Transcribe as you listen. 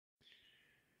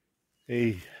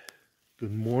Hey,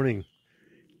 good morning.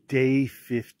 Day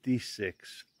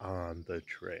 56 on the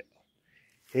trail.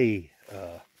 Hey,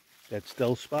 that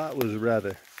stealth spot was a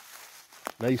rather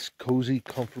nice, cozy,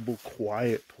 comfortable,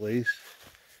 quiet place.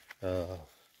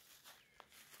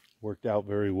 Worked out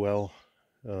very well.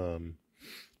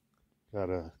 Got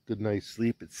a good night's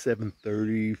sleep at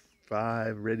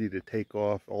 7:35, ready to take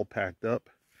off, all packed up.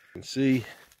 You can see,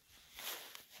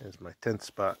 there's my tent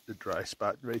spot, the dry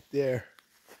spot right there.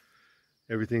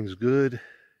 Everything's good.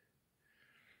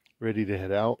 Ready to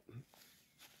head out.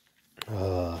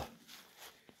 The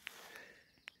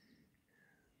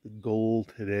goal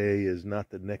today is not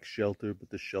the next shelter, but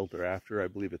the shelter after. I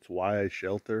believe it's why I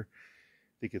shelter.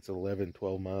 I think it's 11,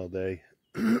 12-mile day.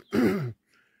 And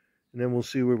then we'll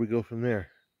see where we go from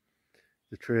there.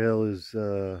 The trail is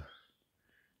a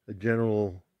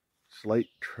general slight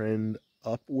trend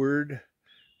upward.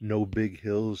 No big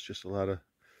hills, just a lot of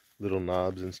little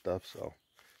knobs and stuff. So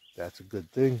that's a good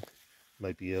thing.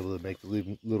 Might be able to make a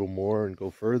little more and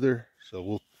go further. So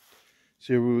we'll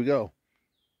see where we go.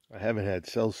 I haven't had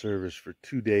cell service for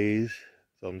 2 days,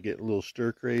 so I'm getting a little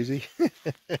stir crazy.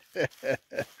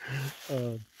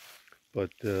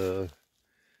 But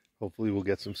hopefully we'll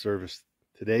get some service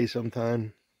today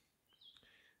sometime,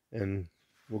 and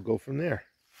we'll go from there.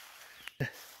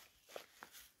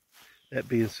 That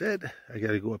being said, I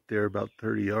got to go up there about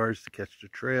 30 yards to catch the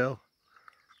trail,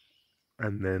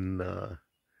 and then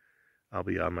I'll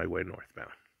be on my way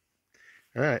northbound.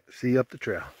 All right, see you up the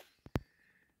trail.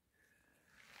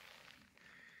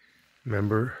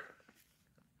 Remember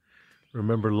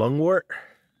lungwort?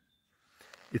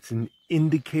 It's an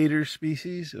indicator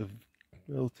species of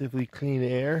relatively clean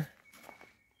air.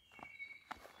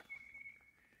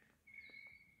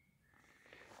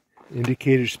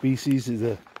 Indicator species is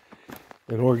an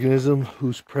organism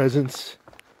whose presence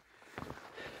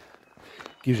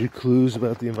gives you clues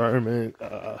about the environment,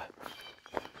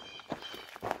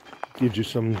 gives you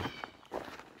some,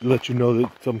 let you know that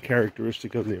some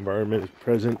characteristic of the environment is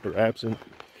present or absent.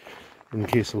 In the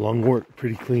case of lungwort,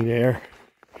 pretty clean air.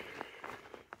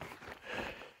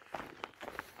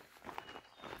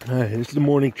 Alright, this is the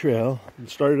morning trail. It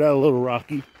started out a little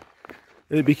rocky,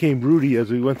 then it became rooty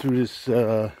as we went through this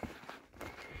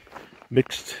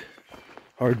mixed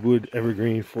hardwood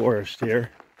evergreen forest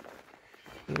here.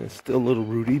 And it's still a little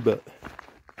rooty, but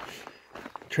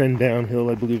trend downhill.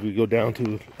 I believe we go down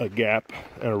to a gap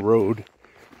and a road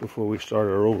before we start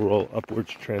our overall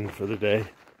upwards trend for the day.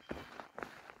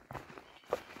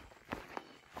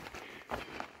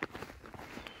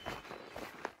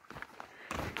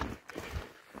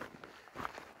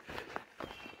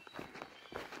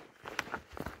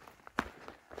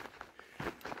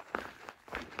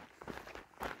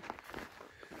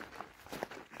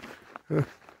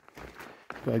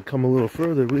 If I'd come a little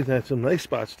further, we'd had some nice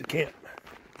spots to camp.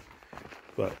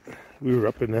 But we were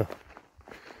up in a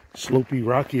slopey,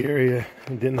 rocky area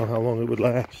and didn't know how long it would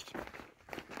last.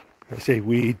 I say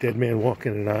we, Dead Man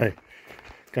Walking and I,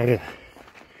 kind of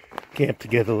camped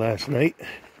together last night.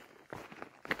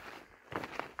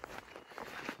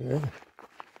 Yeah,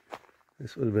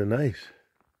 this would have been nice.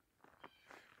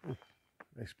 Ooh,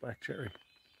 nice black cherry.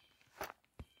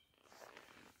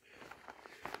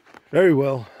 Very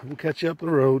well, we'll catch you up the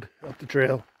road, up the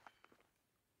trail.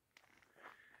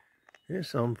 Here's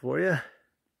something for you.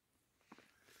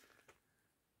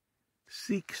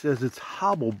 Seek says it's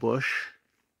hobblebush,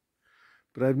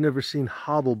 but I've never seen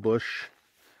hobblebush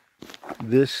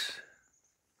this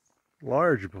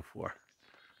large before.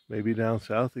 Maybe down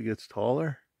south it gets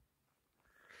taller.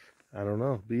 I don't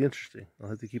know. Be interesting.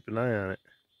 I'll have to keep an eye on it.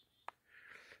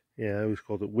 Yeah, I always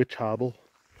called it witch hobble,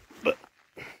 but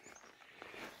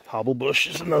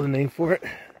hobblebush is another name for it.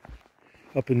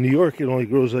 Up in New York, it only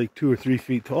grows like 2 or 3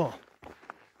 feet tall.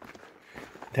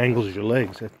 Tangles your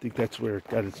legs. I think that's where it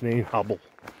got its name, hobble.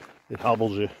 It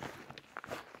hobbles you.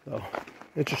 So,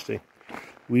 interesting.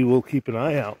 We will keep an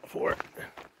eye out for it.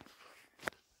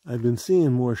 I've been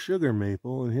seeing more sugar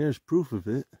maple, and here's proof of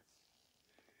it.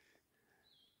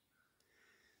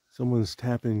 Someone's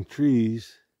tapping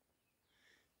trees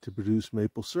to produce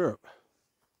maple syrup.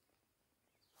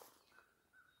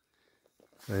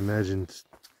 I imagine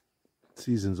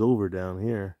season's over down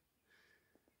here.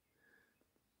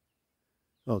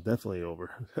 Oh, definitely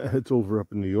over. It's over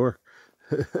up in New York.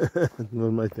 What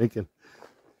am I thinking?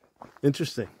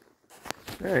 Interesting.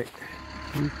 All right.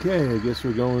 Okay, I guess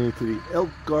we're going into the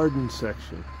elk garden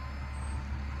section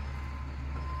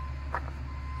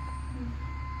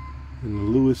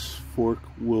in Lewis Fork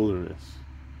Wilderness.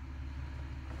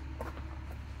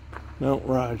 Mount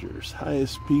Rogers,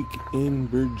 highest peak in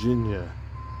Virginia.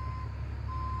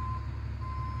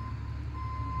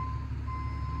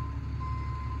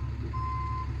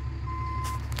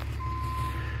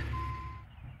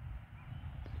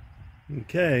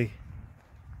 Okay.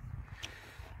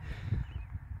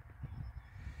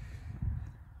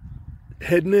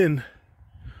 Heading in.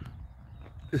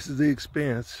 This is the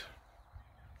expanse.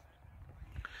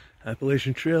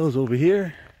 Appalachian Trail is over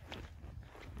here.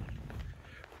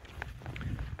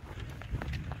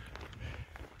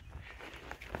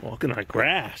 Walking on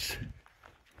grass.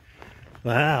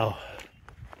 Wow.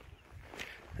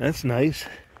 That's nice.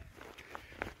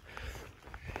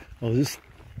 Oh, this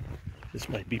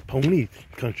might be pony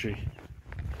country.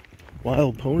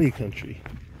 Wild pony country.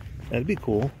 That'd be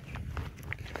cool.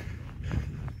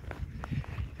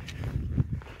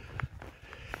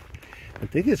 I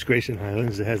think it's Grayson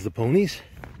Highlands that has the ponies.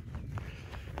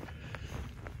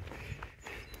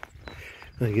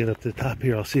 When I get up to the top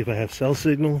here, I'll see if I have cell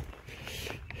signal.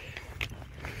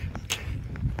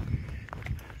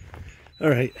 All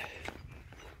right.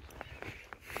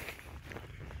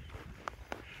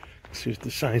 Let's see what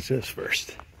the sign says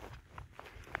first.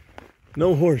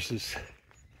 No horses.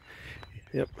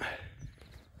 Yep.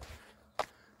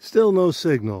 Still no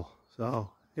signal.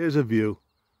 So here's a view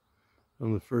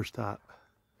from the first top.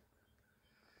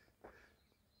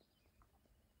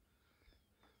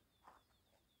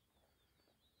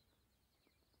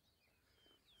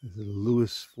 This is the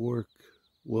Lewis Fork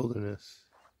Wilderness.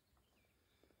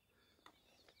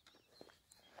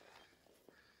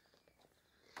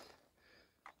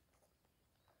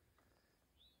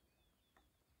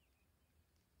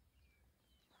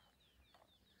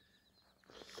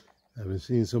 I've been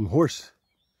seeing some horse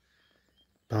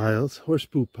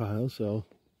poop piles, so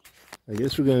I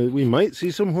guess we might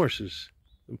see some horses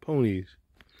and ponies.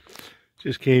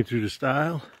 Just came through the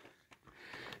stile,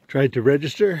 tried to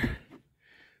register,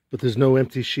 but there's no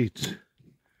empty sheets.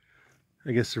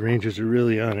 I guess the rangers are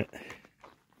really on it.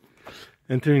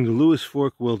 Entering the Lewis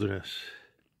Fork Wilderness.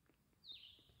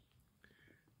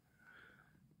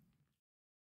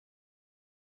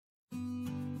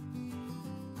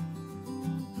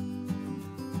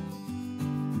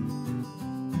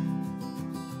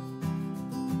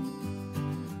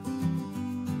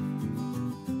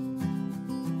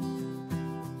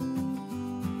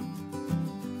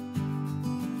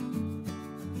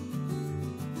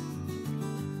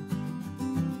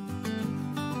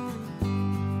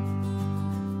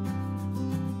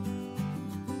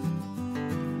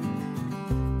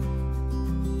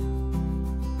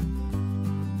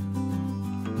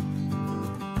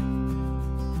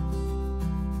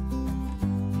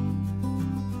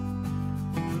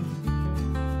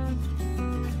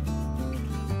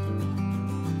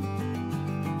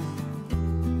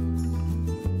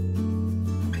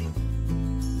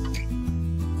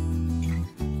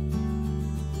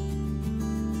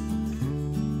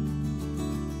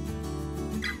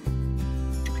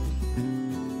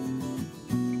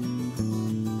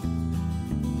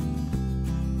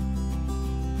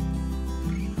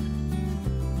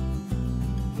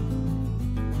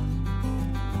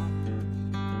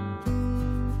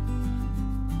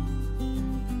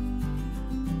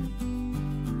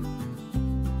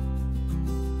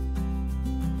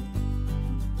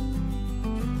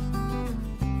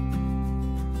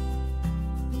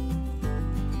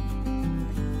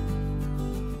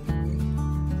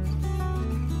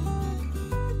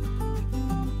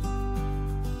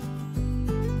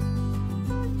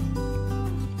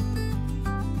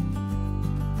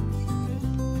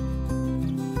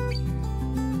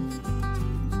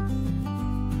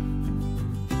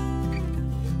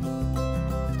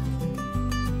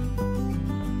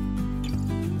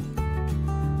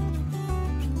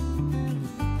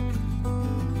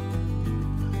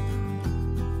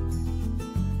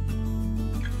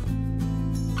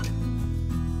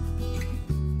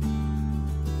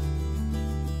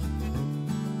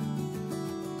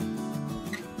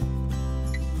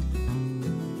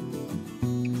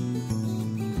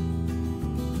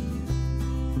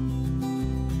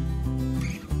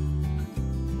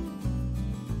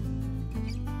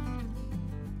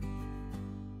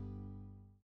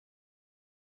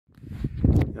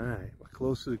 Alright, we're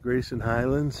close to the Grayson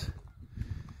Highlands,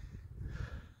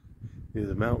 near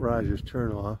the Mount Rogers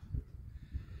turnoff,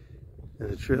 and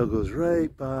the trail goes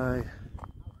right by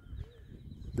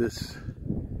this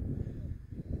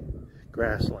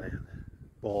grassland,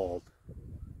 bald.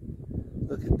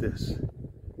 Look at this.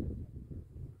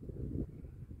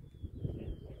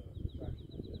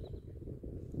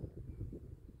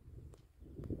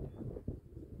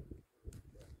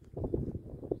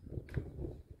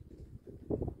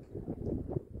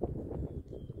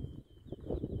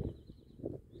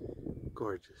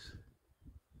 Gorgeous.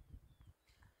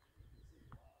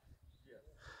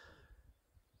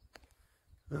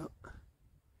 Well,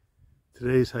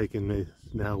 today's hiking is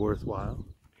now worthwhile.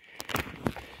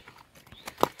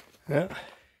 Well,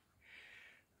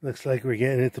 looks like we're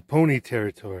getting into pony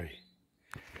territory.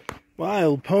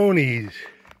 Wild ponies!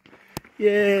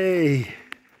 Yay!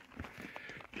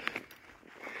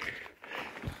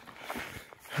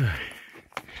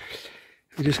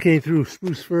 We just came through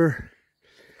spruce fir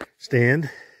stand.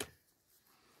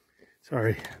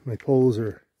 Sorry, my poles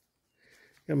are,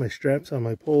 got my straps on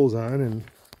my poles on, and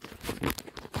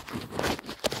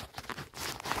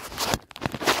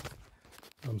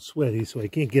I'm sweaty, so I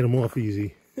can't get them off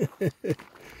easy.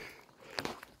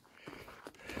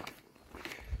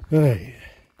 Alright,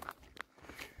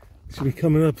 should be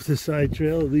coming up this side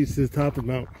trail that leads to the top of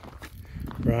Mount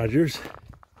Rogers,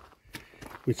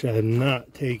 which I'm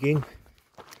not taking.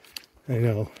 I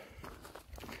know,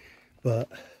 but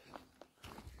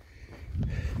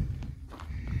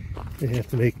they have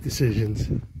to make decisions.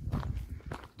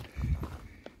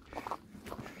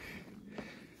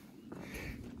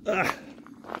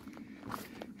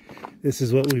 This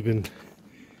is what we've been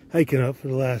hiking up for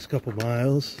the last couple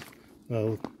miles.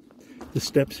 Well, the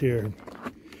steps here,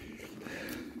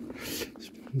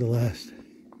 the last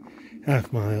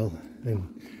half mile,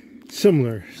 and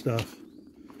similar stuff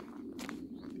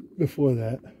before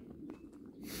that.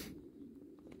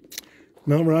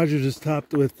 Mount Rogers is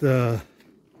topped with a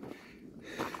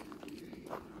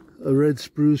red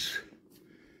spruce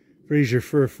Fraser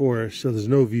fir forest, so there's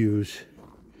no views.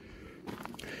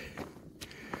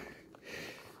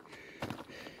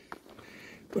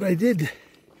 But I did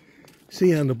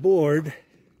see on the board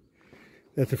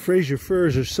that the Fraser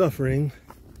firs are suffering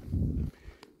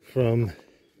from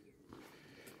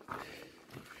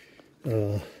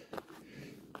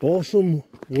balsam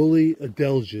woolly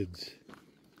adelgids.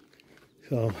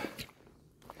 So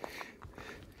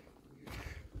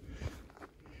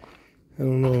I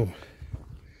don't know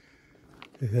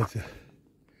if that's a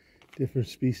different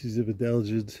species of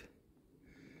adelgids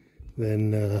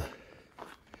than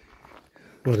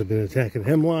what have been attacking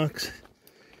hemlocks,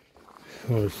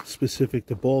 or specific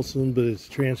to balsam, but it's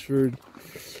transferred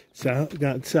south,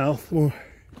 got south more,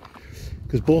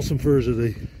 because balsam firs are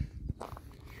the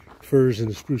firs in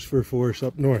the spruce fir forest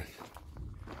up north.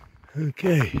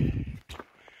 Okay,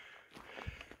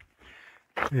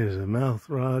 there's the Mount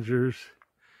Rogers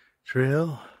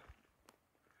Trail.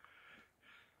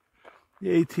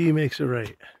 The AT makes a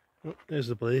right. Oh, there's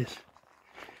the place.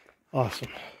 Awesome.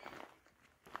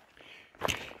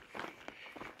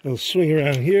 We'll swing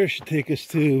around here. Should take us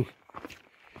to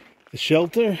the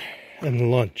shelter and the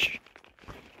lunch.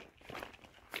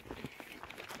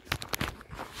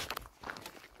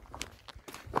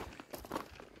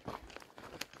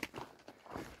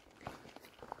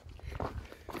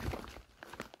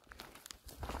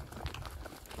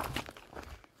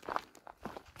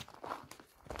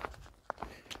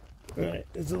 All right,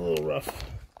 it's a little rough.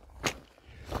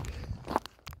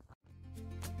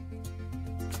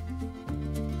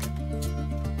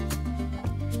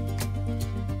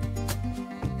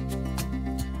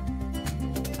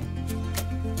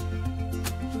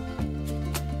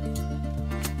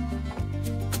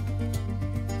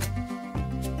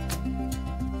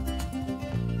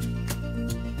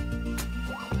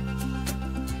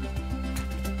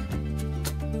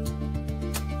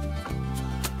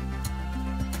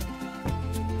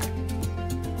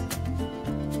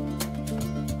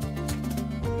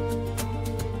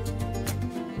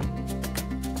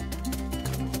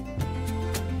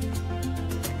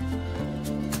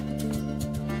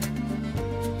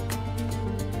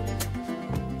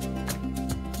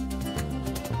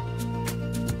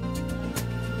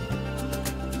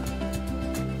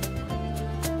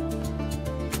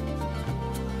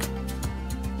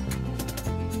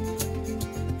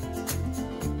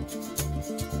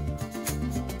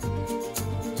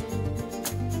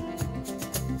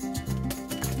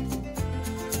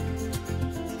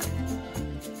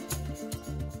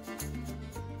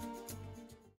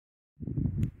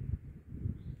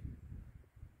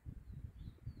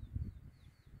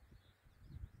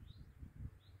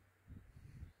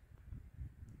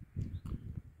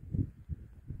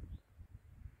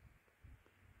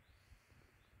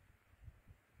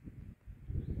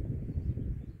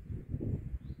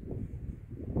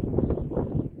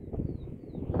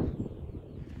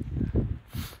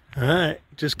 Alright,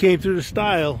 just came through the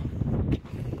stile.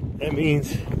 That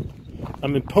means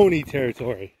I'm in pony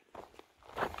territory.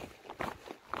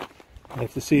 I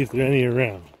have to see if there are any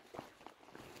around.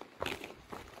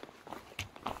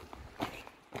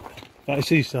 If I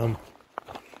see some,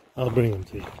 I'll bring them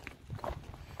to you.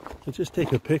 I'll just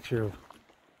take a picture of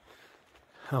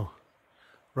how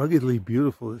Ruggedly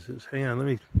beautiful this is. Hang on, let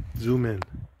me zoom in.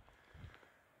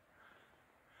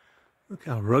 Look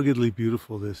how ruggedly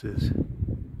beautiful this is.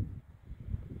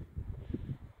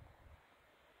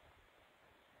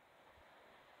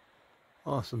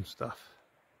 Awesome stuff.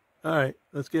 All right,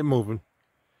 let's get moving.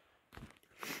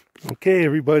 Okay,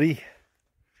 everybody.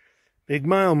 Big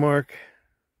mile mark.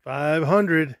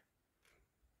 500.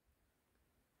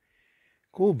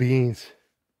 Cool beans.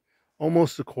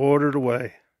 Almost a quarter of the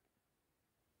way.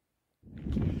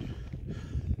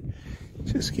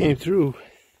 Just came through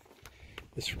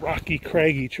this rocky,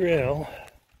 craggy trail,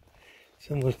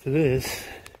 similar to this.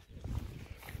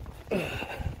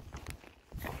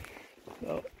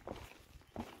 So,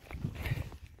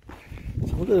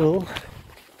 it's a little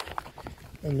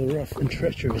on the rough and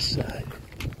treacherous side.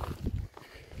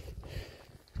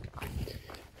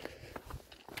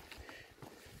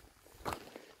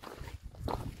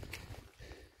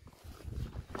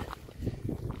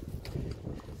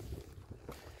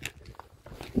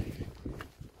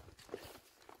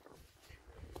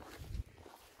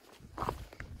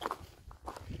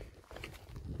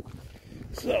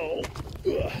 So,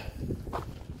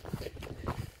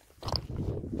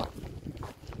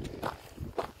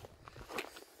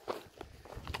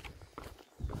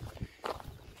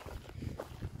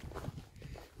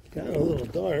 got a little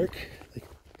dark, like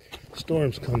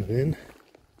storm's coming in.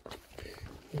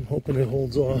 I'm hoping it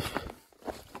holds off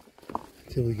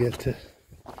until we get to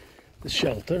the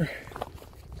shelter.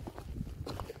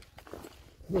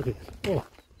 Look at it. Oh.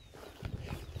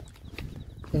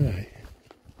 Alright.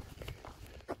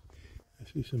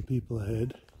 I see some people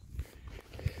ahead.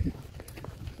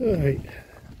 Alright.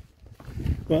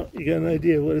 Well, you got an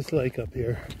idea what it's like up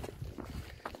here.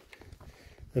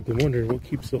 I've been wondering what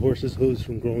keeps the horse's hooves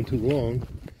from growing too long.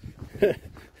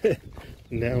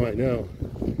 Now I know.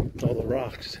 All the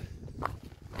rocks.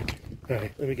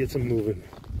 Alright, let me get some moving.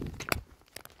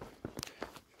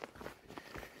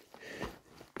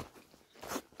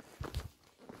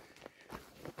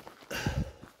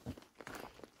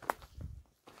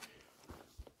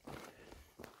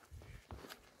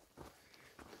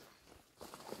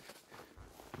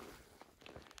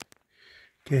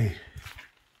 Okay.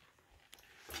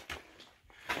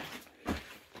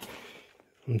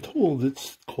 I'm told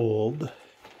it's called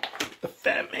the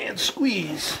Fat Man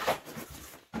Squeeze.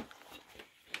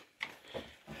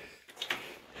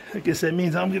 I guess that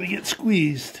means I'm gonna get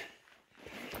squeezed.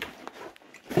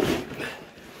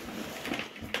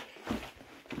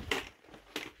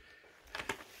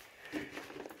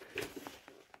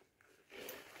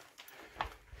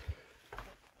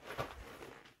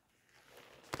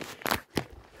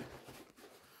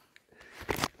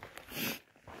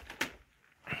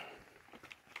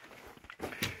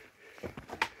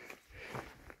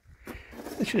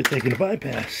 I should have taken a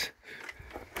bypass.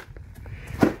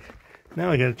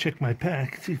 Now I gotta check my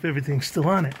pack, see if everything's still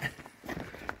on it.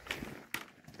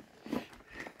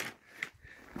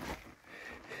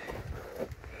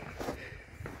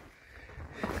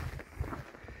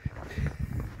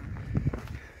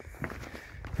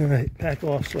 Alright, pack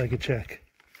off so I can check.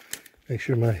 Make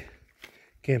sure my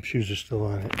camp shoes are still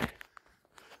on it.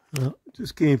 Well,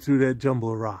 just came through that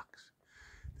jumble of rocks.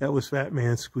 That was Fat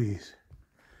Man Squeeze.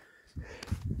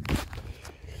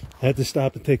 I had to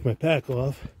stop and take my pack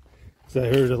off because I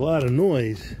heard a lot of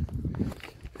noise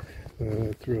when I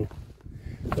went through.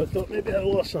 So I thought maybe I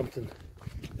lost something.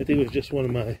 I think it was just one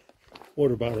of my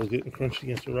water bottles getting crunched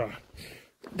against a rock.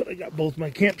 But I got both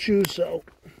my camp shoes, so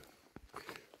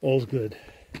all's good.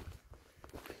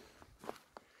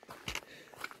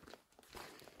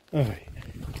 Alright.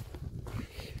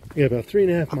 We got about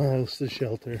 3.5 miles to the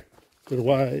shelter, to the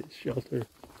wide shelter.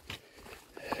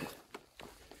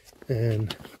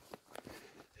 And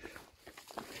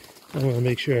I want to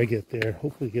make sure I get there,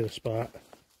 hopefully get a spot.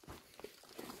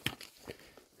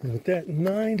 And with that in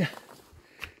mind,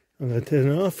 I'm going to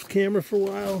turn off camera for a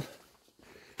while,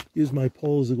 use my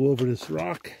poles to go over this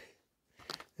rock,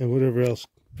 and whatever else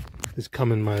is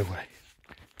coming my way.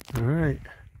 Alright,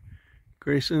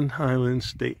 Grayson Highlands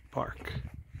State Park.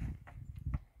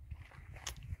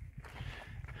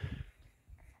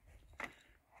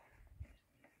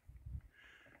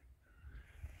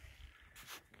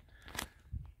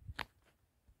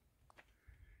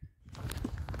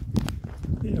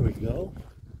 There we go.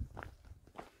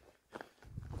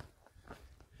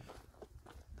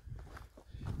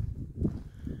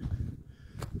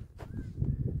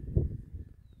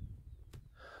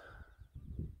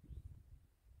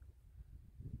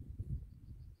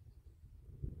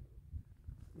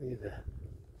 Look at that.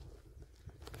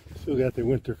 Still got their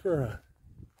winter fur on.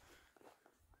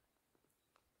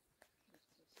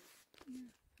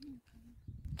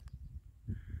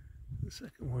 the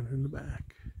second one in the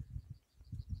back.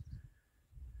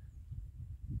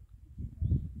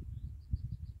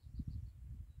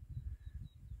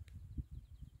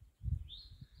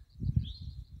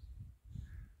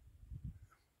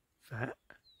 Fat.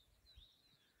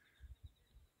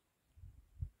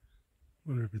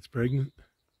 Wonder if it's pregnant.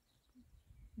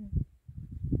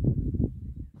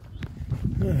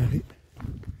 Alright.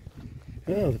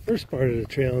 Well, the first part of the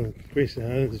trail in Grayson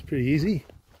Highlands is pretty easy.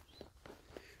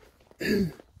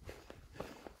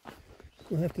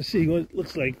 We'll have to see what it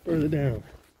looks like further down.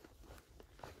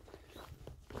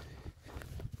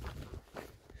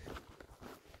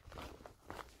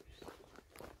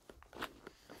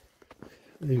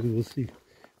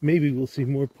 Maybe we'll see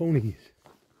more ponies.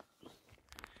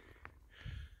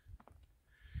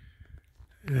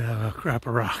 Crap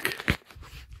of rock.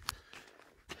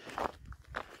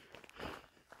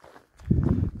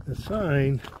 The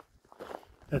sign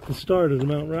at the start of the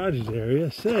Mount Rogers area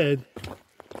said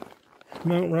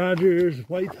Mount Rogers,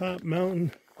 White Top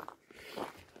Mountain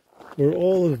were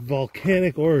all of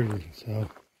volcanic origin, so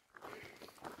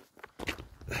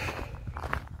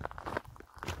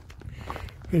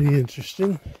pretty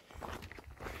interesting.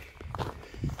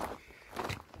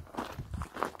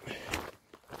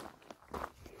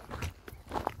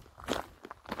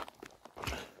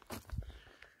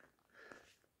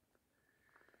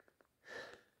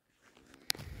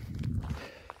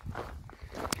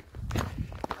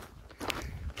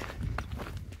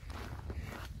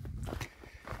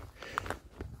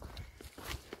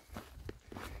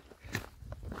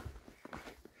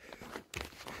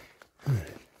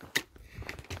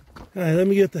 All right, let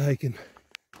me get to hiking.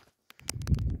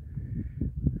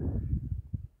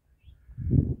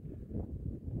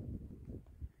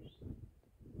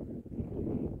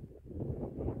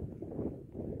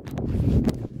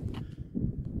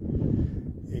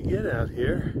 You get out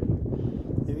here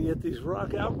and you get these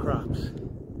rock outcrops.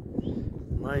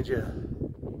 Mind you,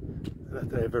 not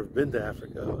that I've ever been to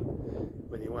Africa, but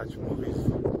when you watch movies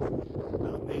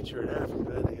about nature in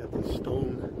Africa, they got these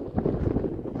stone,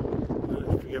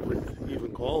 I forget what you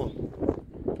even call them.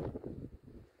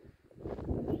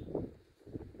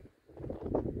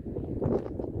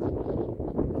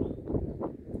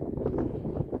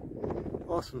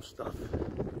 Awesome stuff.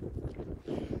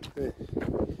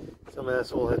 Some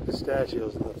asshole had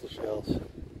pistachios and left the shells.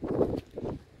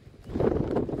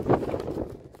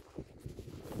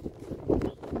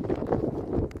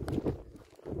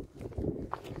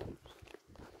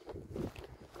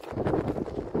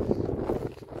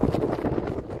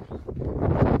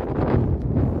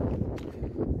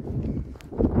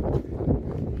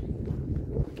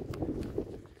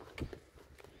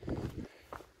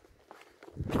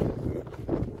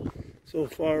 So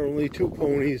far, only 2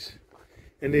 ponies,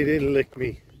 and they didn't lick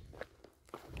me.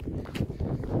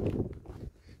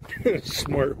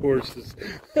 Smart horses.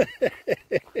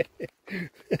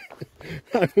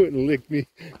 I wouldn't lick me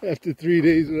after 3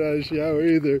 days without a shower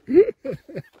either.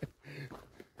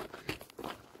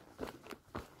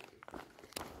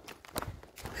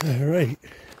 All right,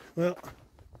 well,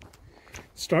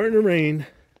 it's starting to rain.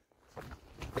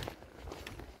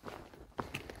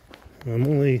 I'm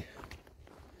only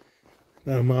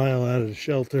about a mile out of the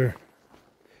shelter.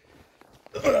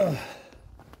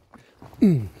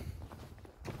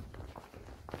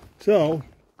 So,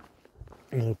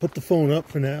 I'm going to put the phone up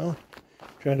for now.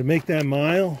 Try to make that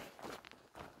mile.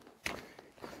 I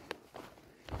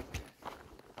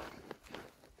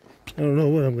don't know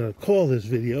what I'm going to call this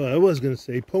video. I was going to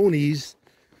say ponies,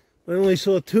 but I only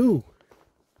saw 2.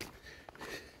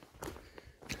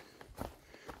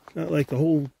 It's not like the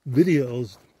whole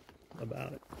video's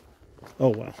about it. Oh,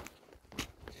 well.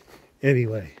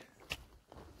 Anyway,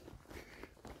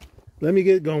 let me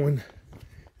get going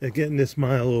at getting this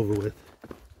mile over with.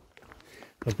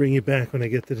 I'll bring you back when I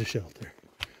get to the shelter,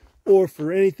 or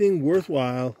for anything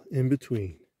worthwhile in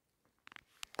between.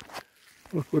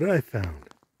 Look what I found.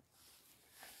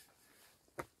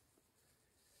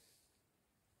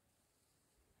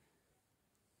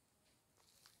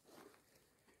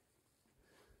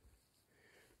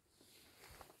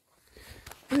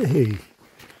 Hey,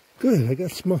 good.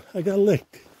 I got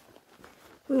licked.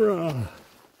 Hurrah!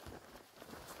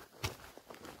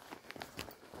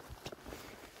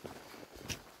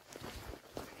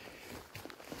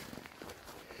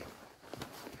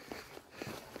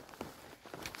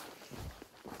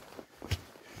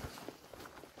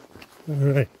 All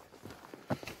right.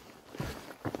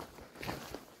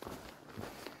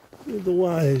 Here's the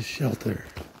Wise shelter.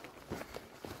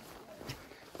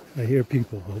 I hear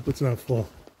people. Hope it's not full.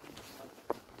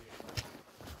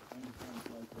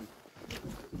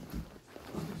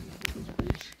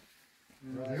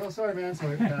 sorry, man.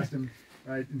 So I passed him,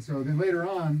 right? And so then later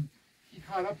on, he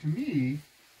caught up to me,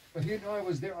 but he didn't know I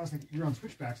was there. I was like, you're on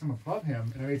switchbacks. I'm above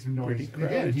him, and I made some noise. Pretty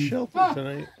crowded Again, shelter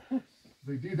tonight.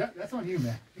 Like, dude, that's on you,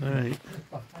 man. All right.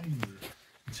 Behind you.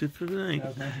 That's it for tonight. That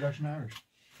was my introduction to Irish.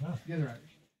 Oh. The other Irish.